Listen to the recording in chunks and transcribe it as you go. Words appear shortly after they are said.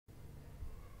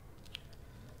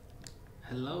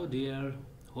Hello dear,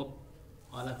 hope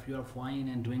all of you are fine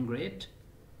and doing great.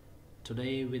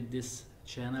 Today with this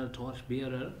channel Torch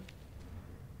Bearer,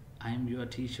 I am your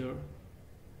teacher.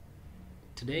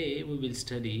 Today we will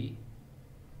study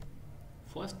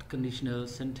first conditional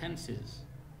sentences.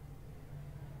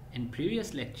 In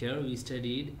previous lecture we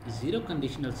studied zero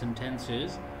conditional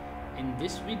sentences. In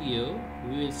this video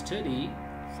we will study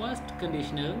first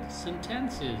conditional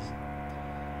sentences.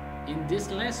 In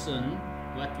this lesson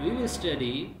what we will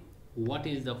study, what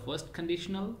is the first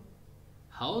conditional,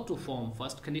 how to form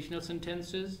first conditional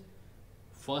sentences,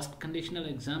 first conditional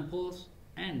examples,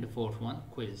 and the fourth one,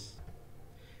 quiz.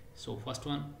 So first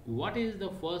one, what is the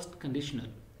first conditional?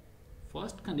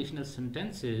 First conditional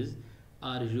sentences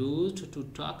are used to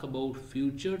talk about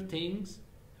future things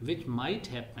which might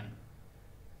happen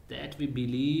that we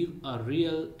believe are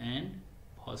real and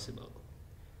possible.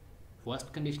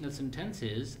 First conditional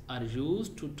sentences are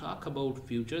used to talk about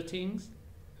future things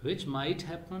which might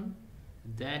happen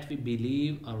that we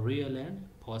believe are real and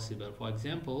possible. For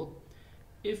example,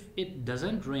 if it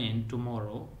doesn't rain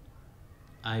tomorrow,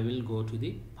 I will go to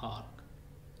the park.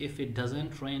 If it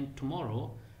doesn't rain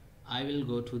tomorrow, I will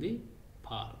go to the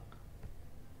park.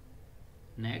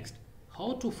 Next,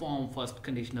 how to form first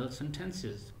conditional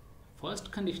sentences.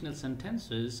 First conditional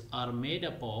sentences are made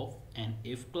up of an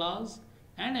if clause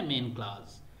and a main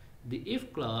clause. The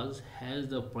if clause has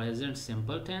the present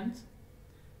simple tense.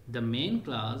 The main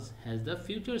clause has the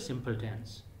future simple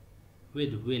tense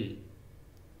with will.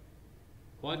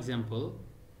 For example,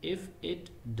 if it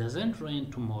doesn't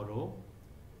rain tomorrow,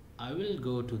 I will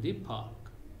go to the park.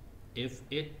 If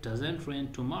it doesn't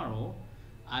rain tomorrow,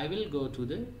 I will go to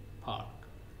the park.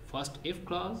 First if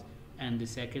clause and the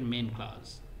second main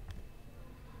clause.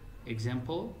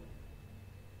 Example,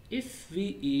 if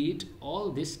we eat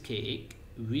all this cake,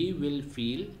 we will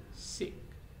feel sick.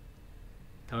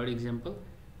 Third example,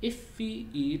 if we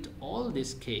eat all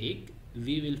this cake,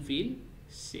 we will feel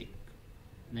sick.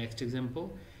 Next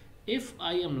example, if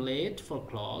I am late for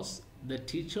class, the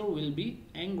teacher will be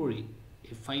angry.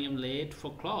 If I am late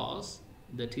for class,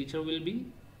 the teacher will be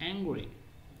angry.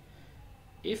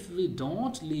 If we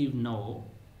don't leave now,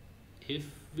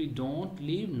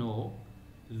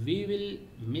 we will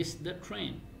miss the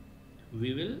train.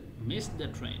 We will miss the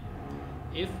train.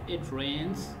 If it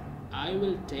rains, I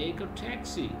will take a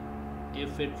taxi.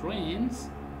 If it rains,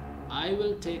 I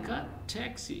will take a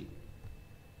taxi.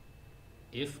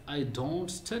 If I don't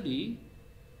study,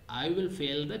 I will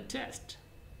fail the test.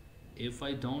 If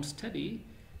I don't study,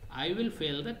 I will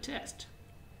fail the test.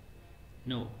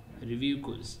 No, review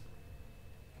quiz.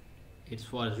 It's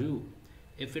for you.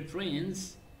 If it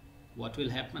rains, what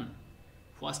will happen?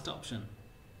 First option,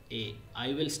 A,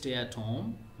 I will stay at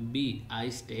home. B, I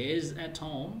stays at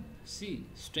home. C,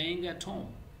 staying at home.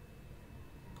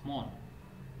 Come on.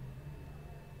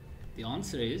 The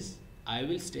answer is I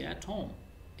will stay at home.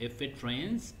 If it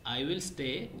rains, I will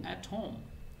stay at home.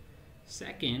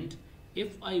 Second,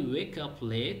 if I wake up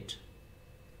late,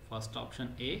 first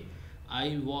option A,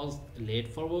 I was late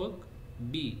for work.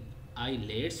 B, I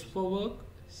late for work.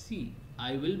 C,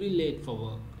 I will be late for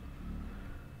work.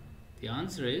 The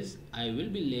answer is I will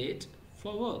be late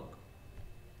for work.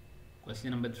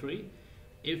 Question number 3.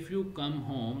 If you come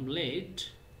home late,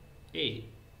 A,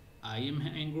 I am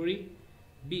angry.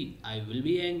 B, I will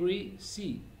be angry.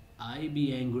 C, I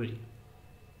be angry.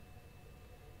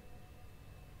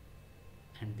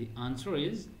 And the answer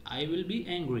is I will be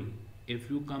angry.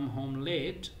 If you come home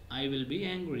late, I will be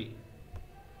angry.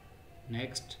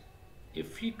 Next,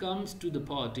 if he comes to the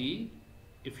party,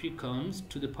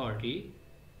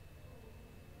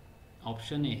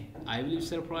 option A, I will be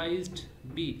surprised.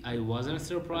 B, I wasn't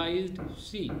surprised.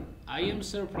 C, I am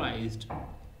surprised.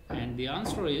 And the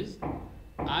answer is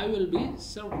I will be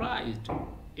surprised.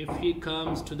 If he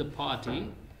comes to the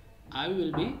party, I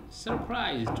will be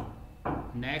surprised.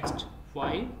 Next,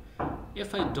 5.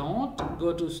 If I don't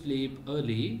go to sleep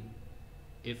early,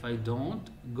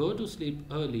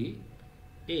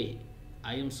 A,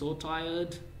 I am so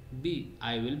tired. B,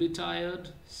 I will be tired.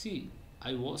 C,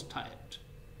 I was tired.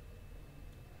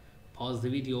 Pause the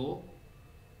video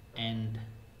and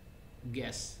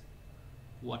guess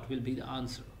what will be the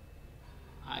answer.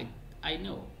 I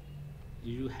know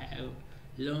you have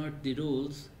learned the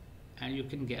rules and you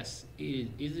can guess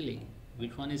easily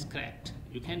which one is correct.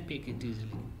 You can pick it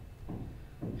easily.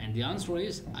 And the answer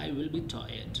is I will be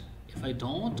tired. If I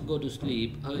don't go to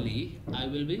sleep early, I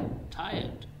will be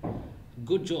tired.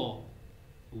 Good job.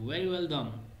 Very well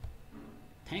done.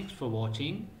 Thanks for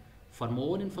watching. For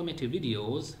more informative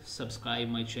videos, subscribe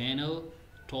my channel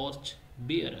Torch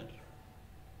Bearer.